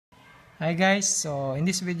Hi guys, so in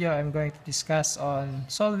this video I'm going to discuss on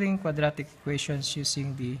solving quadratic equations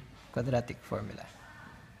using the quadratic formula.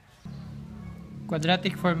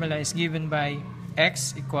 Quadratic formula is given by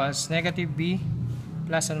x equals negative b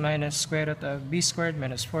plus and minus square root of b squared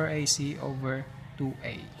minus 4ac over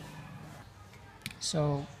 2a.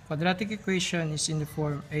 So quadratic equation is in the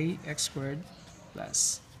form ax squared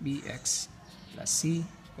plus bx plus c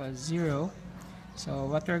equals 0. So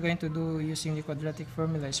what we're going to do using the quadratic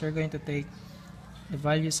formula is we're going to take the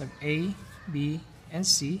values of a, b, and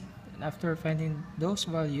c, and after finding those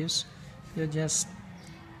values, you'll just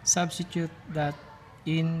substitute that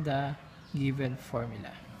in the given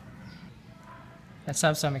formula. Let's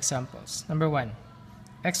have some examples. Number 1,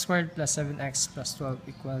 x squared plus 7x plus 12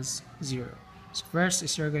 equals 0. So first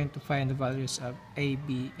is you're going to find the values of a,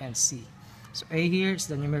 b, and c. So a here is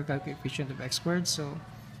the numerical coefficient of x squared, so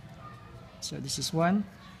this is 1.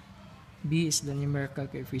 B is the numerical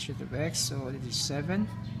coefficient of x, so this is 7.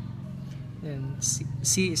 Then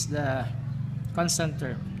C is the constant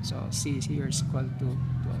term, so C here is equal to 12.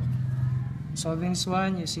 Solving this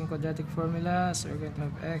one using quadratic formula, so we're going to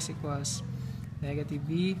have x equals negative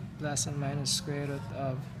b plus and minus square root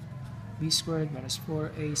of b squared minus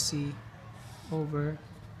 4ac over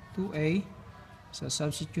 2a. So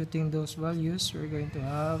substituting those values, we're going to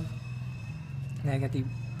have negative,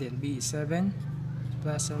 then b is 7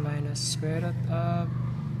 plus and minus square root of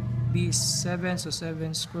b is 7, so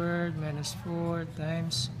 7 squared minus 4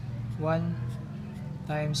 times 1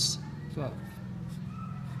 times 12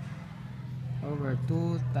 over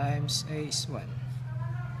 2 times a is 1.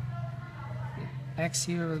 X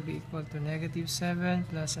here will be equal to negative 7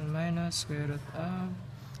 plus and minus square root of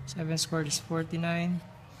 7 squared is 49,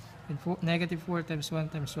 and negative 4 times 1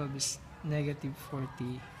 times 12 is negative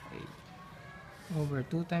 48 over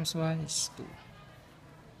 2 times 1 is 2.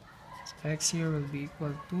 X here will be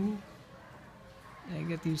equal to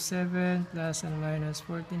negative 7 plus and minus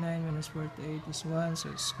 49 minus 48 is 1,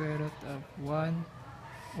 so square root of 1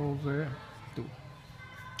 over 2.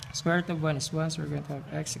 Square root of 1 is 1, so we're going to have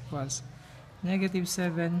x equals negative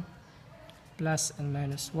 7 plus and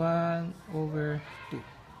minus 1 over 2.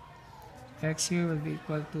 X here will be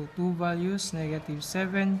equal to two values, negative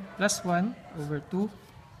 7 plus 1 over 2,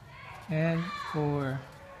 and for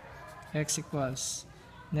x equals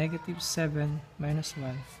negative 7 minus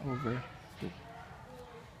 1 over 2.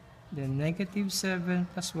 Then negative 7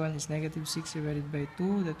 plus 1 is negative 6 divided by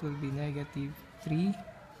 2, that will be negative 3.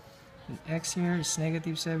 And x here is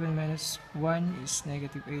negative 7 minus 1 is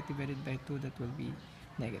negative 8 divided by 2, that will be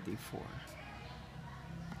negative 4.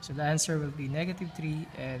 So the answer will be negative 3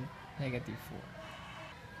 and negative 4.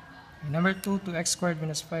 And number 2, 2x squared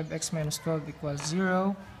minus 5x minus 12 equals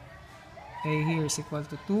 0. A here is equal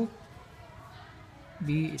to 2.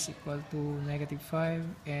 B is equal to negative 5,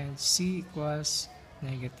 and C equals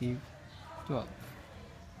negative 12.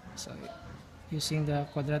 So using the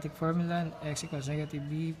quadratic formula, x equals negative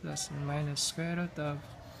b plus and minus square root of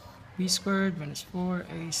b squared minus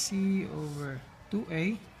 4ac over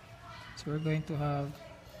 2a. So we're going to have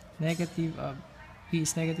negative of b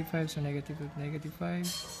is negative 5, so negative of negative 5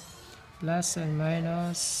 plus and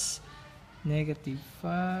minus negative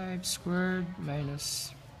 5 squared minus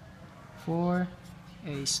 4.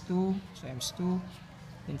 A is 2 times 2,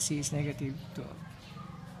 and C is negative 12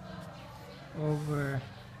 over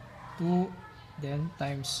 2, then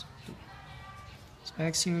times 2. So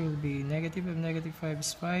x here will be negative of negative 5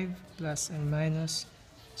 is 5 plus and minus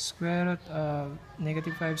square root of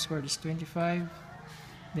negative 5 squared is 25.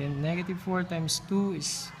 Then negative 4 times 2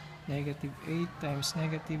 is negative 8 times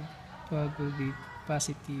negative 12 will be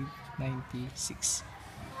positive 96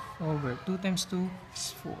 over 2 times 2 is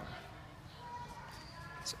 4.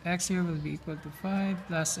 So x here will be equal to 5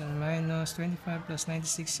 plus and minus 25 plus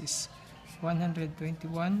 96 is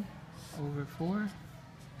 121 over 4.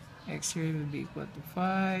 X here will be equal to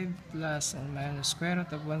 5 plus and minus square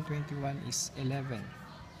root of 121 is 11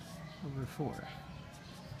 over 4.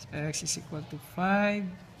 So x is equal to 5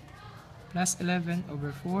 plus 11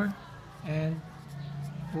 over 4, and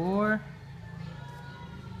for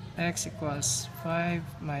x equals 5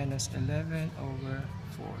 minus 11 over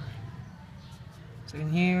 4. So in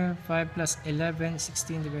here, 5 plus 11,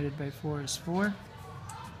 16 divided by 4 is 4.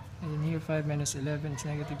 And in here, 5 minus 11 is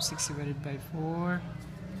negative 6 divided by 4.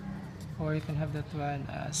 Or you can have that one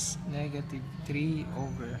as negative 3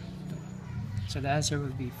 over 2. So the answer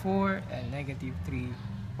will be 4 and negative 3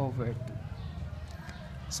 over 2.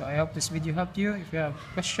 So I hope this video helped you. If you have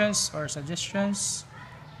questions or suggestions,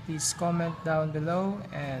 please comment down below,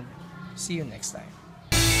 and see you next time.